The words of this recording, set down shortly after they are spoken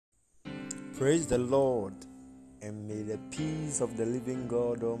Praise the Lord, and may the peace of the living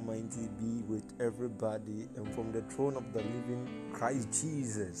God Almighty be with everybody, and from the throne of the living Christ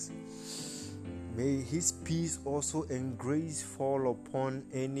Jesus, may His peace also and grace fall upon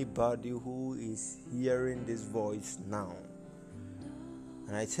anybody who is hearing this voice now.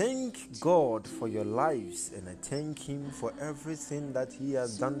 And I thank God for your lives, and I thank Him for everything that He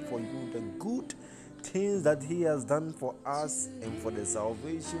has done for you, the good things that He has done for us, and for the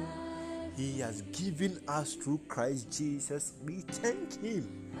salvation He has given us through Christ Jesus. We thank Him.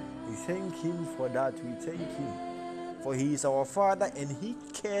 We thank Him for that. We thank Him for He is our Father and He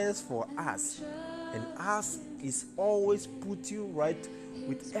cares for us. And us is always putting right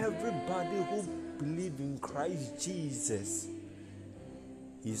with everybody who believes in Christ Jesus.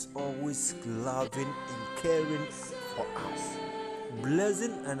 He's always loving and caring for us.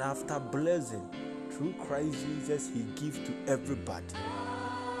 Blessing and after blessing, through Christ Jesus, He gives to everybody.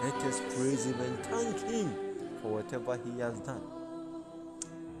 Let us praise Him and thank Him for whatever He has done.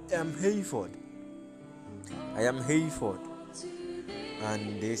 I am Hayford.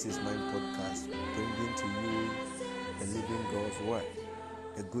 And this is my podcast, bringing to you the living God's word,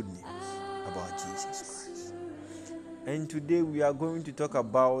 the good news about Jesus Christ. And today we are going to talk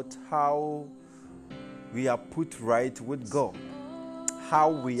about how we are put right with God.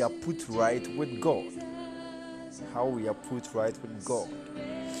 How we are put right with God. How we are put right with God.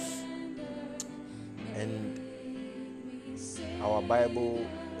 And our Bible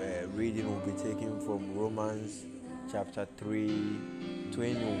reading will be taken from Romans chapter 3,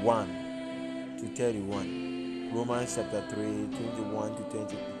 21 to 31. Romans chapter 3, 21 to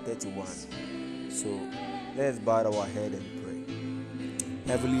 31. So let's bow our head and pray.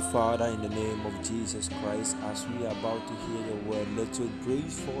 Heavenly Father, in the name of Jesus Christ, as we are about to hear your word, let your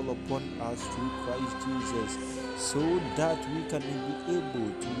grace fall upon us through Christ Jesus, so that we can be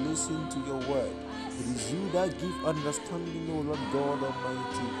able to listen to your word. It is you that give understanding, O Lord God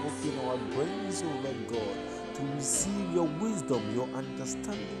Almighty. Open our brains, O Lord God, to receive your wisdom, your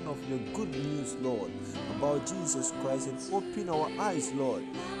understanding of your good news, Lord, about Jesus Christ, and open our eyes, Lord,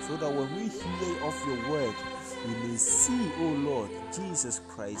 so that when we hear of your word, we may see, O Lord, Jesus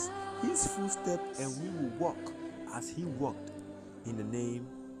Christ, His footsteps, and we will walk as He walked. In the name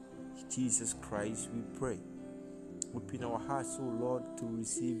of Jesus Christ, we pray. Open our hearts, O Lord, to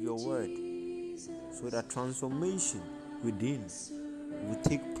receive your word, so that transformation within will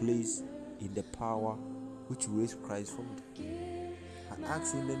take place in the power which raised Christ from the dead. I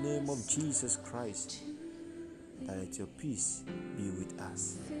ask in the name of Jesus Christ that let your peace be with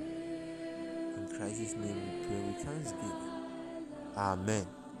us. In Christ's name we pray with thanksgiving. Amen.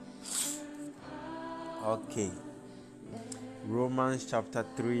 Okay. Romans chapter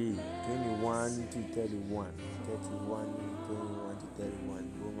 3, 21 to 31. 21 to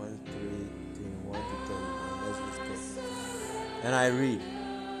 31. Romans 3, 21 to 31. Let's discuss. And I read,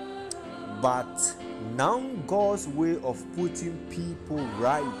 but now God's way of putting people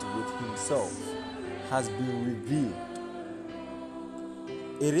right with Himself has been revealed.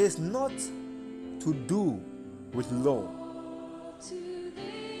 It is not to do with law.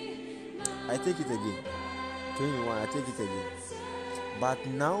 I take it again. 21, I take it again. But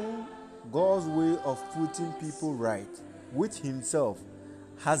now God's way of putting people right with Himself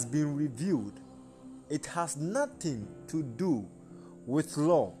has been revealed. It has nothing to do with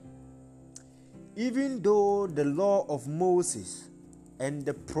law. Even though the law of Moses and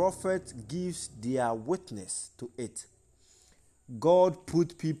the prophets gives their witness to it, God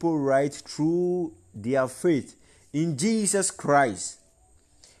put people right through their faith in Jesus Christ.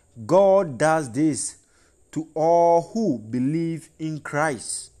 God does this to all who believe in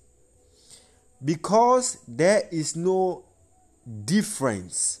Christ, because there is no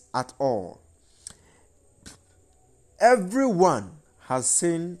difference at all. Everyone has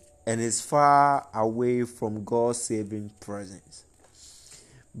sinned and is far away from God's saving presence.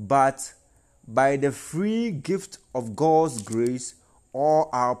 But by the free gift of God's grace, all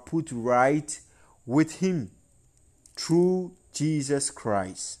are put right with Him through Jesus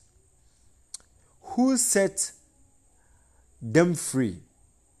Christ, who set them free.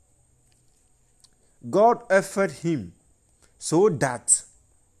 God offered Him so that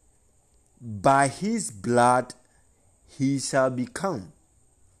by His blood He shall become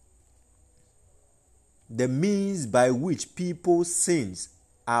the means by which people's sins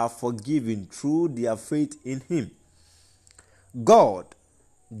are forgiven through their faith in Him. God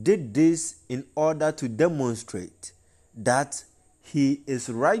did this in order to demonstrate that He is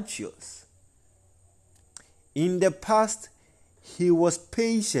righteous. In the past, He was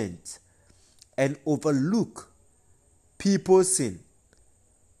patient and overlooked people's sin,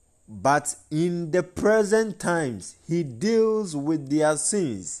 But in the present times, he deals with their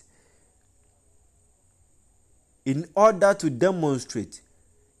sins in order to demonstrate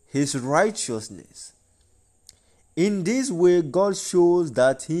his righteousness. In this way, God shows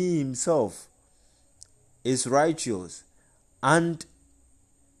that he himself is righteous and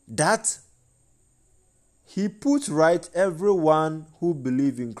that he puts right everyone who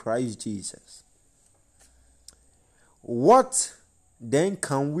believes in Christ Jesus. What then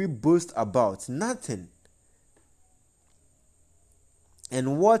can we boast about? Nothing.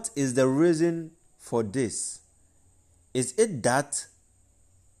 And what is the reason for this? Is it that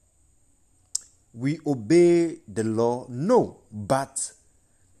we obey the law? No, but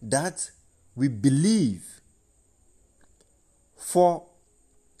that we believe. For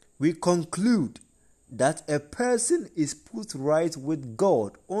we conclude that a person is put right with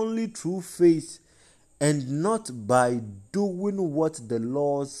God only through faith and not by doing what the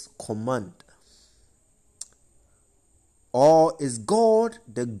laws command. Or is God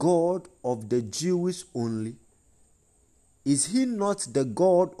the God of the Jews only? Is he not the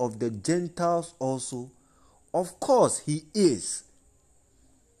God of the Gentiles also? Of course he is.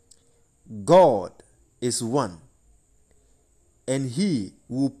 God is one, and he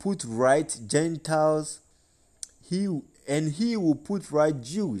will put right Gentiles, he will put right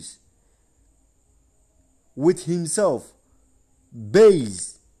Jews with himself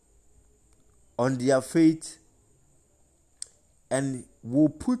based on their faith, and will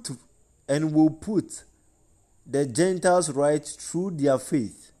put the Gentiles right through their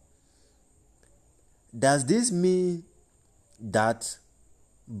faith. Does this mean that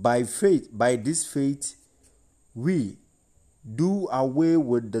by this faith, we do away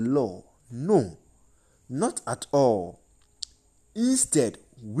with the law? No, not at all. Instead,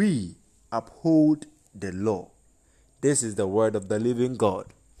 we uphold the law. This is the word of the living God.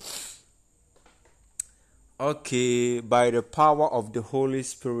 Okay, by the power of the Holy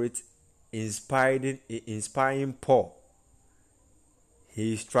Spirit inspiring Paul,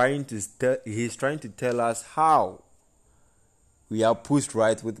 he is trying to tell us how we are pushed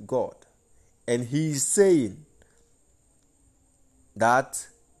right with God. And he is saying that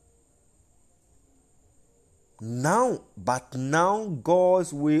now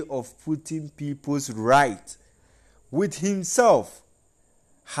God's way of putting people's right with himself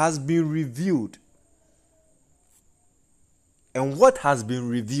has been revealed. And what has been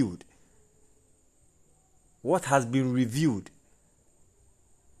revealed? What has been revealed?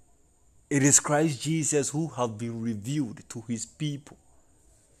 It is Christ Jesus who has been revealed to his people.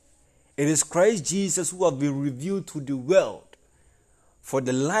 It is Christ Jesus who has been revealed to the world. For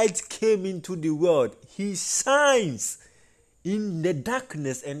the light came into the world. He shines in the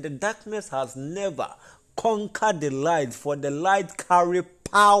darkness, and the darkness has never conquered the light, for the light carries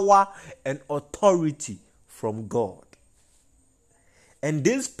power and authority from God. And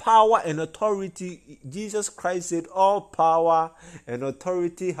this power and authority, Jesus Christ said, all power and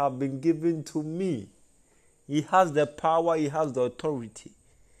authority have been given to me. He has the power, he has the authority.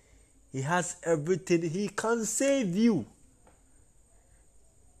 He has everything. He can save you.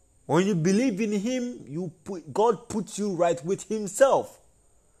 When you believe in him, God puts you right with himself.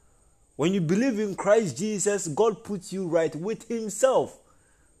 When you believe in Christ Jesus, God puts you right with himself.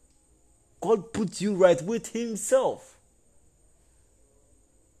 God puts you right with himself.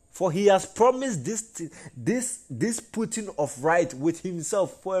 For he has promised this putting of right with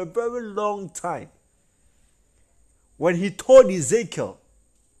himself for a very long time. When he told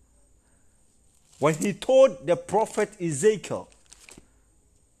the prophet Ezekiel,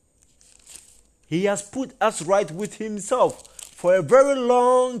 he has put us right with himself for a very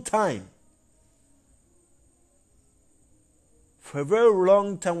long time. For a very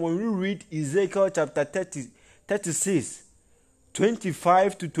long time, when we read Ezekiel chapter 36,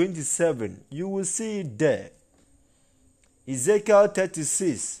 25 to 27, you will see it there. Ezekiel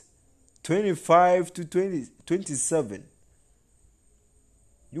 36, 25 to 27.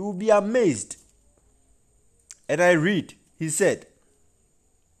 You will be amazed. And I read, he said,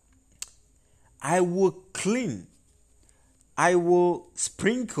 I will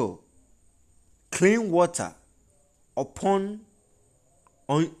sprinkle clean water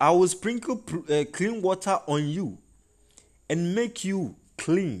clean water on you, and make you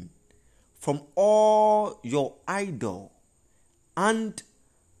clean from all your idol and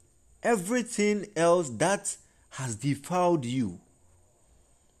everything else that has defiled you.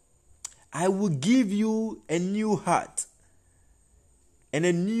 I will give you a new heart and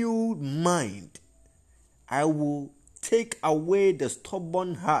a new mind. I will take away the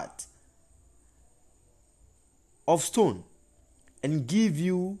stubborn heart of stone and give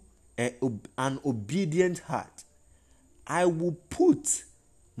you an obedient heart, I will put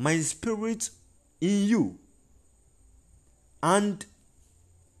my spirit in you, and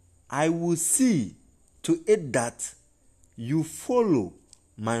I will see to it that you follow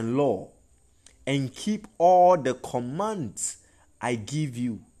my law and keep all the commands I give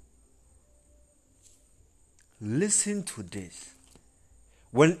you. Listen to this.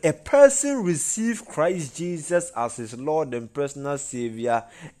 When a person receives Christ Jesus as his Lord and personal Savior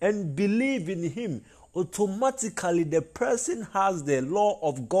and believe in him, automatically the person has the law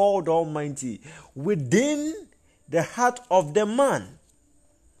of God Almighty within the heart of the man.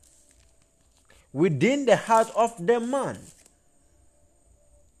 Within the heart of the man.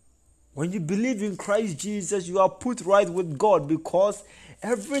 When you believe in Christ Jesus, you are put right with God, because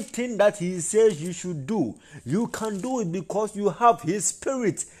everything that he says you should do, you can do it because you have his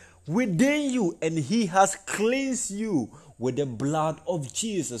spirit within you, and he has cleansed you with the blood of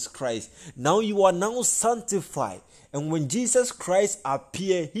Jesus Christ. Now you are now sanctified, and when Jesus Christ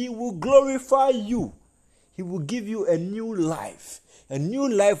appears, he will glorify you. He will give you a new life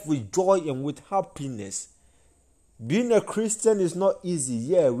with joy and with happiness. Being a Christian is not easy,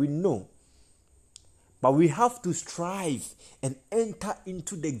 yeah, we know. But we have to strive and enter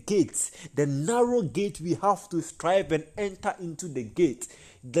into the gates. The narrow gate, we have to strive and enter into the gate.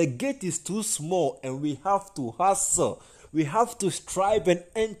 The gate is too small and we have to hustle. We have to strive and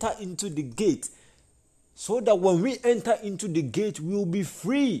enter into the gate, so that when we enter into the gate, we will be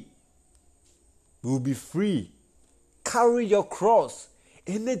free. We will be free. Carry your cross.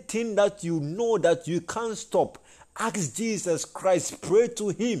 Anything that you know that you can't stop, ask Jesus Christ, pray to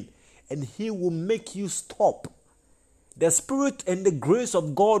him, and he will make you stop. The Spirit and the grace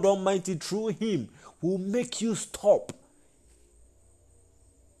of God Almighty through him will make you stop.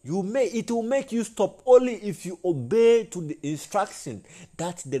 It will make you stop only if you obey to the instruction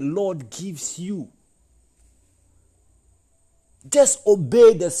that the Lord gives you. Just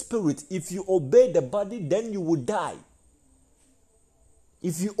obey the Spirit. If you obey the body, then you will die.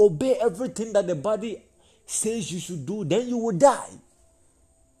 If you obey everything that the body says you should do, then you will die.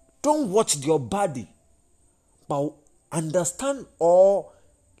 Don't watch your body, but understand or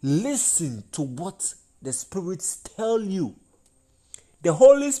listen to what the spirits tell you. The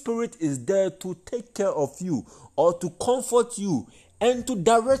Holy Spirit is there to take care of you, or to comfort you, and to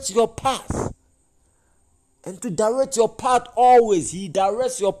direct your path. And to direct your path always. He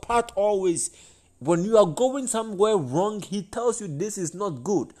directs your path always. When you are going somewhere wrong, he tells you this is not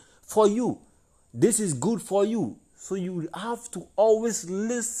good for you. This is good for you. So you have to always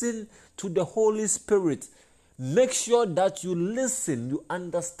listen to the Holy Spirit. Make sure that you listen, you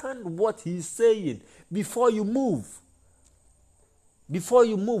understand what he's saying before you move. Before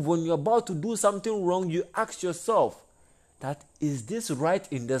you move, when you're about to do something wrong, you ask yourself, that is this right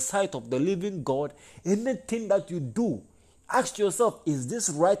in the sight of the living God? Anything that you do, ask yourself, is this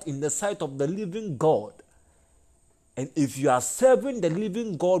right in the sight of the living God? And if you are serving the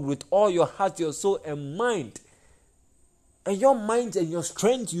living God with all your heart, your soul, and mind, and your mind and your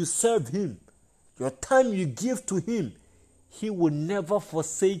strength, you serve him, your time you give to him, he will never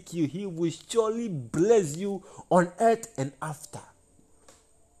forsake you. He will surely bless you on earth and after.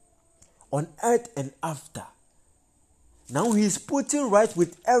 On earth and after. Now he's putting right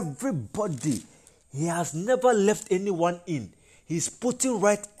with everybody. He has never left anyone in. He's putting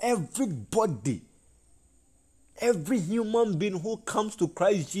right everybody. Every human being who comes to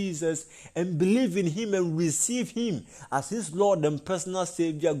Christ Jesus and believe in him and receive him as his Lord and personal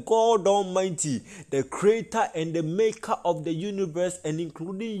Savior, God Almighty, the creator and the maker of the universe, and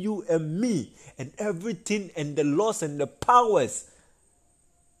including you and me and everything and the laws and the powers.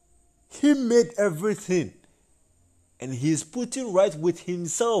 He made everything. And he is putting right with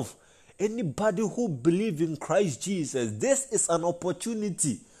himself anybody who believes in Christ Jesus. This is an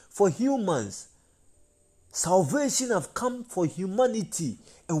opportunity for humans. Salvation have come for humanity,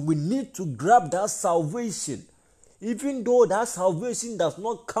 and we need to grab that salvation. Even though that salvation does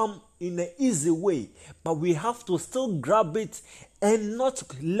not come in an easy way, but we have to still grab it and not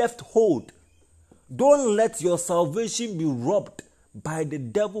left hold. Don't let your salvation be robbed by the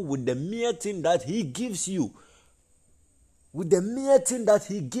devil with the mere thing that he gives you. With the mere thing that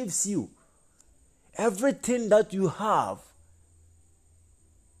he gives you. Everything that you have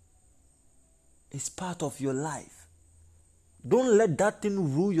is part of your life. Don't let that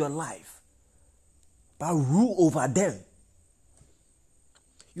thing rule your life, but rule over them.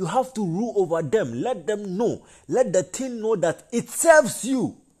 You have to rule over them. Let them know. Let the thing know that it serves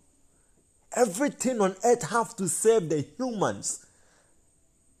you. Everything on earth has to serve the humans.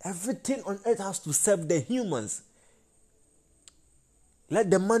 Everything on earth has to serve the humans. Let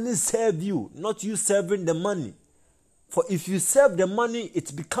the money serve you, not you serving the money. For if you serve the money,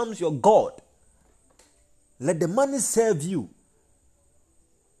 it becomes your God. Let the money serve you.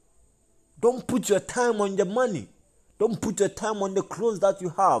 Don't put your time on the money. Don't put your time on the clothes that you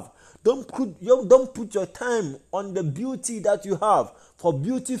have. Don't put your time on the beauty that you have. For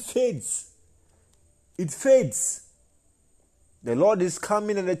beauty fades. It fades. The Lord is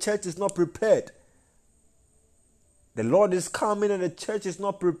coming and the church is not prepared. The Lord is coming and the church is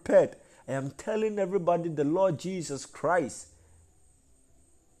not prepared. I am telling everybody, the Lord Jesus Christ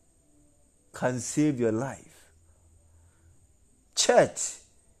can save your life. Church,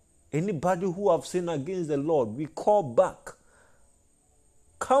 anybody who have sinned against the Lord, we call back.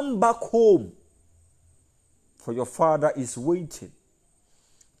 Come back home, for your Father is waiting.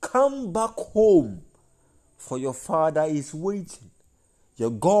 Come back home, for your Father is waiting. Your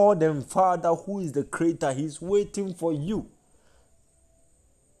God and Father, who is the Creator, He's waiting for you.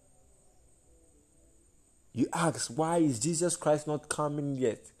 You ask, why is Jesus Christ not coming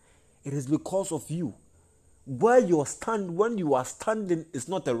yet? It is because of you. When you are standing is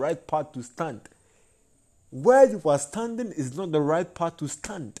not the right path to stand. Where you are standing is not the right path to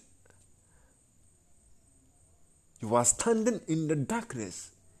stand. You are standing in the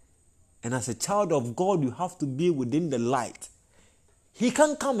darkness. And as a child of God, you have to be within the light. He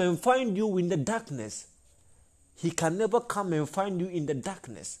can't come and find you in the darkness. He can never come and find you in the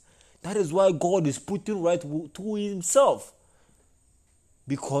darkness. That is why God is putting right to Himself.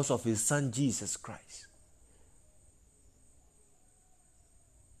 Because of His Son, Jesus Christ.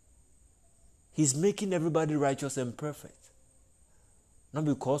 He's making everybody righteous and perfect. Not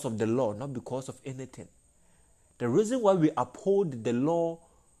because of the law, not because of anything. The reason why we uphold the law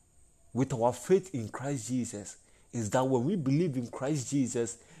with our faith in Christ Jesus is that when we believe in Christ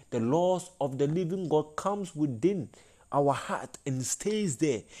Jesus, the laws of the living God comes within our heart and stays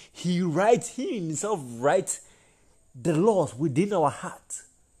there. He himself writes the laws within our heart.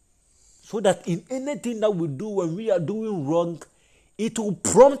 So that in anything that we do when we are doing wrong, it will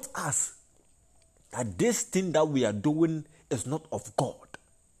prompt us that this thing that we are doing is not of God.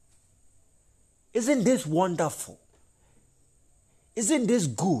 Isn't this wonderful? Isn't this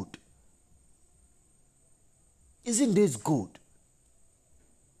good? Isn't this good?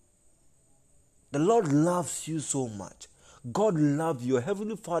 The Lord loves you so much. God loves you. Your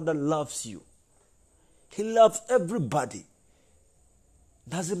Heavenly Father loves you. He loves everybody.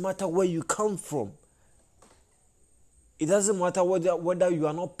 Doesn't matter where you come from. It doesn't matter whether you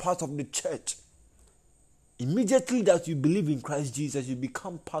are not part of the church. Immediately that you believe in Christ Jesus, you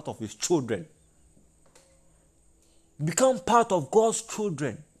become part of His children. Become part of God's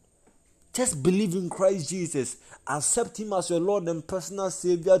children. Just believe in Christ Jesus. Accept Him as your Lord and personal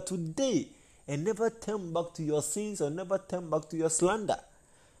Savior today. And never turn back to your sins or never turn back to your slander.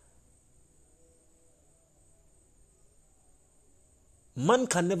 Man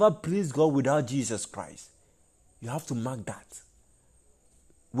can never please God without Jesus Christ. You have to mark that.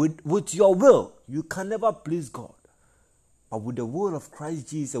 With your will, you can never please God. But with the will of Christ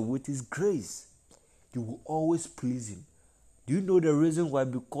Jesus, with His grace, you will always please Him. Do you know the reason why?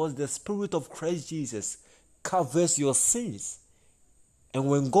 Because the Spirit of Christ Jesus covers your sins. And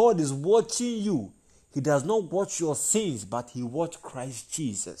when God is watching you, He does not watch your sins, but He watches Christ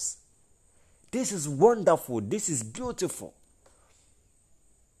Jesus. This is wonderful. This is beautiful.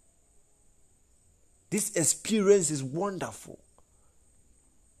 This experience is wonderful.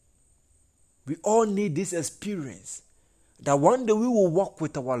 We all need this experience. That one day we will walk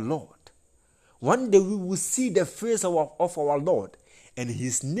with our Lord. One day we will see the face of our Lord. And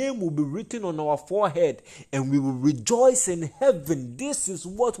His name will be written on our forehead. And we will rejoice in heaven. This is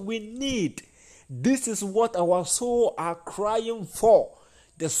what we need. This is what our souls are crying for.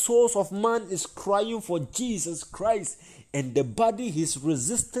 The souls of man is crying for Jesus Christ. And the body is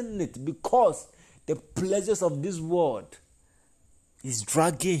resisting it because the pleasures of this world is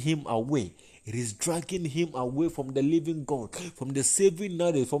dragging him away. It is dragging him away from the living God, from the saving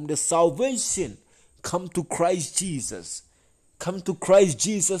knowledge, from the salvation. Come to Christ Jesus. Come to Christ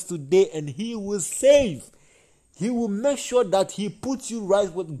Jesus today and He will save. He will make sure that He puts you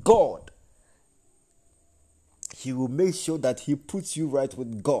right with God. He will make sure that He puts you right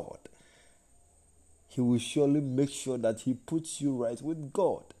with God. He will surely make sure that He puts you right with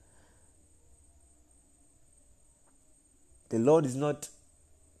God. The Lord is not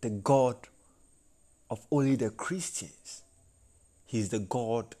the God of only the Christians. He is the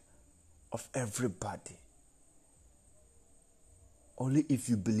God of everybody. Only if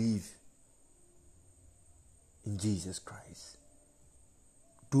you believe in Jesus Christ.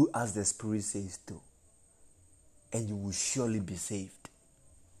 Do as the Spirit says do. And you will surely be saved.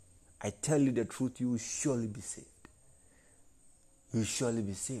 I tell you the truth, you will surely be saved. You will surely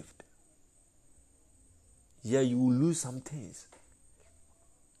be saved. Yeah, you will lose some things.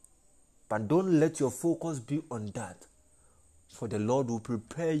 But don't let your focus be on that. For the Lord will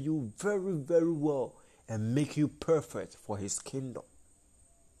prepare you very, very well and make you perfect for His kingdom.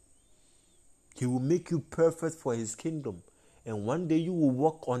 He will make you perfect for His kingdom. And one day you will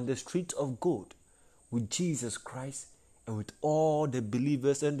walk on the streets of gold with Jesus Christ and with all the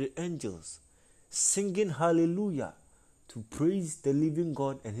believers and the angels, singing hallelujah to praise the living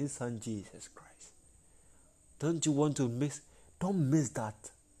God and His Son Jesus Christ. Don't you want to miss? Don't miss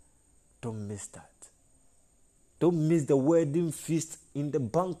that. Don't miss that. Don't miss the wedding feast in the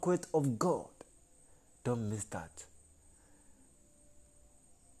banquet of God. Don't miss that.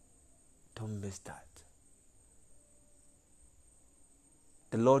 Don't miss that.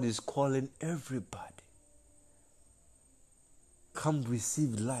 The Lord is calling everybody. Come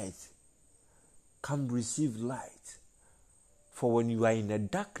receive light. Come receive light. For when you are in the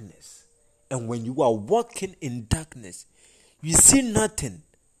darkness and when you are walking in darkness, you see nothing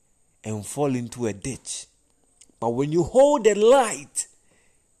and fall into a ditch. But when you hold the light,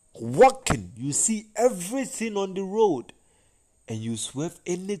 walking, you see everything on the road and you swerve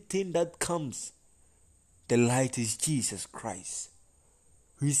anything that comes. The light is Jesus Christ.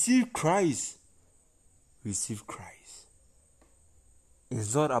 Receive Christ. Receive Christ.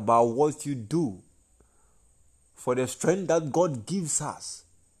 It's not about what you do. For the strength that God gives us,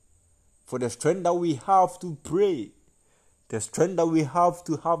 for the strength that we have to pray, the strength that we have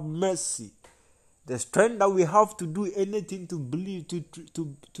to have mercy, the strength that we have to do anything to believe,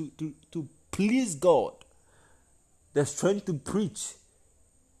 to please God, the strength to preach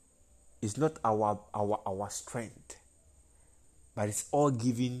is not our strength, but it's all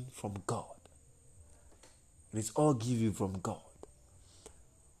given from God. It is all given from God.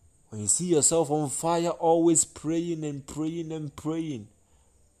 When you see yourself on fire, always praying and praying and praying,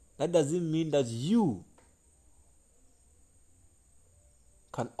 that doesn't mean that you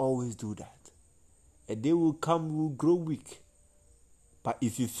can always do that. A day will come, you will grow weak. But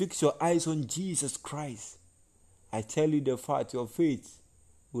if you fix your eyes on Jesus Christ, I tell you the fact, your faith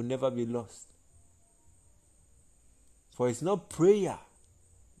will never be lost. For it's not prayer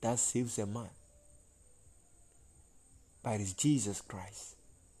that saves a man, but it's Jesus Christ.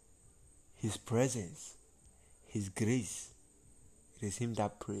 His presence, His grace. It is Him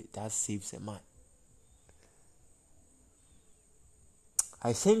that saves a man.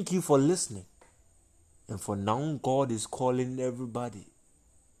 I thank you for listening. And for now, God is calling everybody.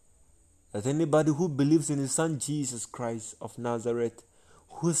 That anybody who believes in His Son Jesus Christ of Nazareth,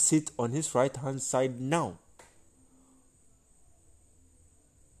 who sits on His right hand side now,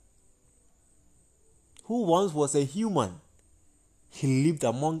 who once was a human, He lived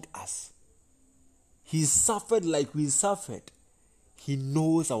among us. He suffered like we suffered. He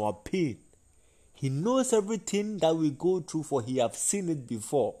knows our pain. He knows everything that we go through, for He have seen it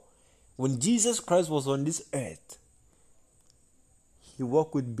before. When Jesus Christ was on this earth, He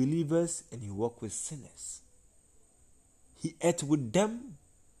walked with believers and He walked with sinners. He ate with them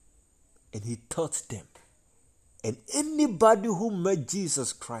and He taught them. And anybody who met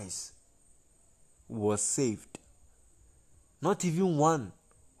Jesus Christ was saved. Not even one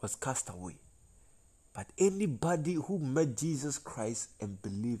was cast away. But anybody who met Jesus Christ and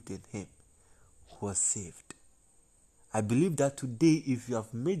believed in Him was saved. I believe that today, if you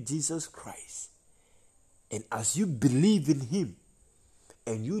have met Jesus Christ, and as you believe in Him,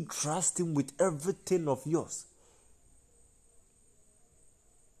 and you trust Him with everything of yours,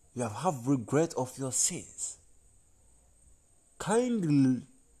 you have regret of your sins. Kindly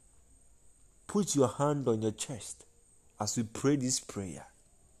put your hand on your chest as we pray this prayer.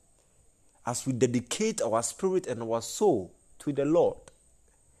 As we dedicate our spirit and our soul to the Lord,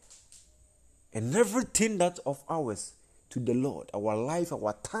 and everything that of ours to the Lord, our life,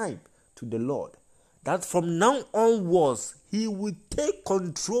 our time to the Lord, that from now onwards He will take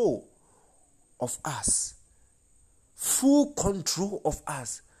control of us, full control of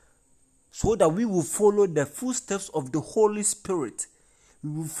us, so that we will follow the footsteps of the Holy Spirit.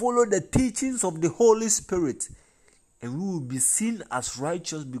 We will follow the teachings of the Holy Spirit. And we will be seen as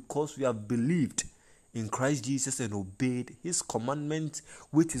righteous because we have believed in Christ Jesus and obeyed His commandments,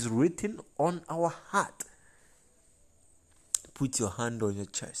 which is written on our heart. Put your hand on your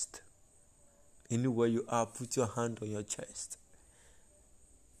chest. Anywhere you are, put your hand on your chest.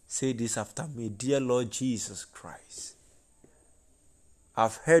 Say this after me. Dear Lord Jesus Christ,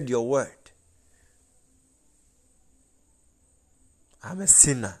 I've heard your word. I'm a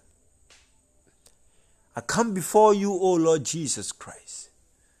sinner. I come before you, O Lord Jesus Christ.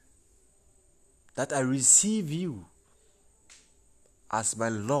 that I receive you as my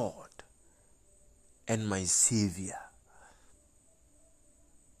Lord and my Savior.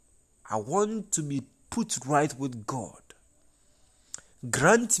 I want to be put right with God.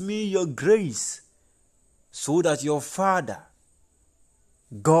 Grant me your grace so that your Father,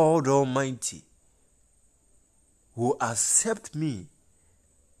 God Almighty, will accept me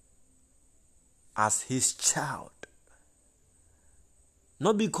as his child.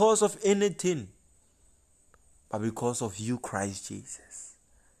 Not because of anything, but because of you, Christ Jesus.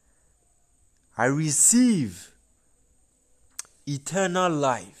 I receive eternal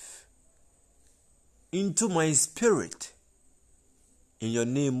life into my spirit in your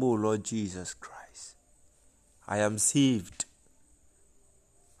name, O Lord Jesus Christ. I am saved.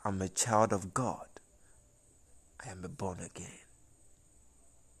 I'm a child of God. I am born again.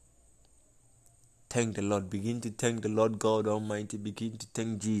 Thank the Lord. Begin to thank the Lord God Almighty. Begin to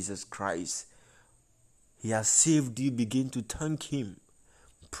thank Jesus Christ. He has saved you. Begin to thank him.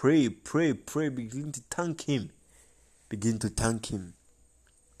 Pray. Begin to thank him. Begin to thank him.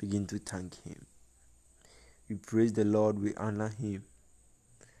 Begin to thank him. We praise the Lord. We honor him.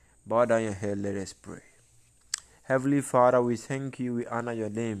 Bow down your head. Let us pray. Heavenly Father, we thank you. We honor your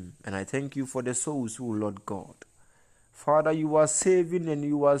name. And I thank you for the souls, O Lord God. Father, you are saving and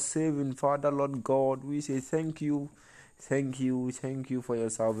you are saving. Father, Lord God, we say thank you. Thank you for your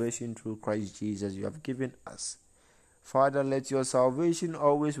salvation through Christ Jesus you have given us. Father, let your salvation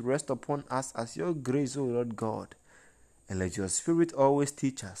always rest upon us as your grace, O Lord God. And let your spirit always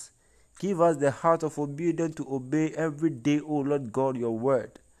teach us. Give us the heart of obedience to obey every day, O Lord God, your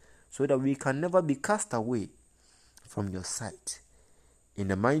word, so that we can never be cast away from your sight. In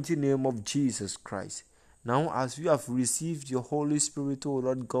the mighty name of Jesus Christ. Now, as we have received your Holy Spirit, O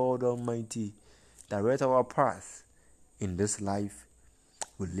Lord God Almighty, direct our path in this life.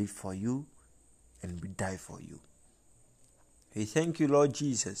 We live for you and we die for you. We thank you, Lord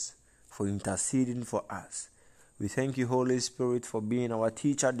Jesus, for interceding for us. We thank you, Holy Spirit, for being our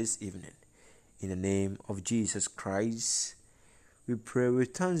teacher this evening. In the name of Jesus Christ, we pray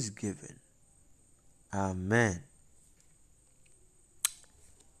with thanksgiving. Amen.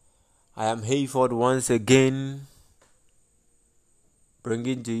 I am Hayford once again,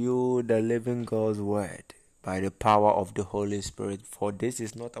 bringing to you the living God's word by the power of the Holy Spirit. For this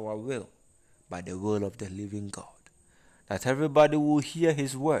is not our will, but the will of the living God, that everybody will hear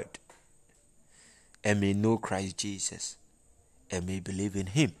his word and may know Christ Jesus and may believe in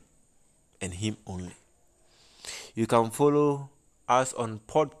him and him only. You can follow us on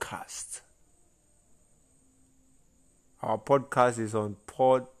podcast. Our podcast is on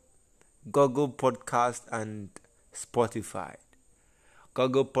Google Podcast and Spotify.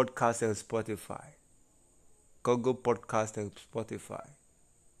 Google Podcast and Spotify. Google Podcast and Spotify.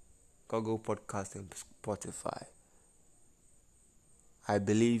 Google Podcast and Spotify. I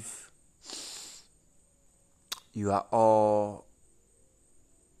believe you are all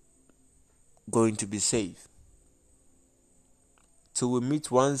going to be saved. Till we meet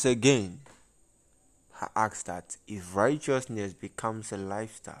once again, I ask that if righteousness becomes a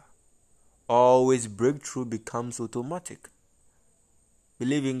lifestyle, always breakthrough becomes automatic.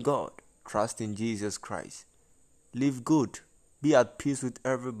 Believe in God. Trust in Jesus Christ. Live good. Be at peace with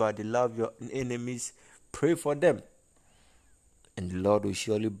everybody. Love your enemies. Pray for them. And the Lord will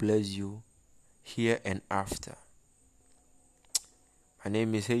surely bless you here and after. My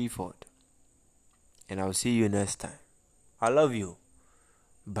name is Hayford. And I'll see you next time. I love you.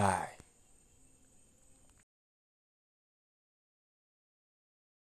 Bye.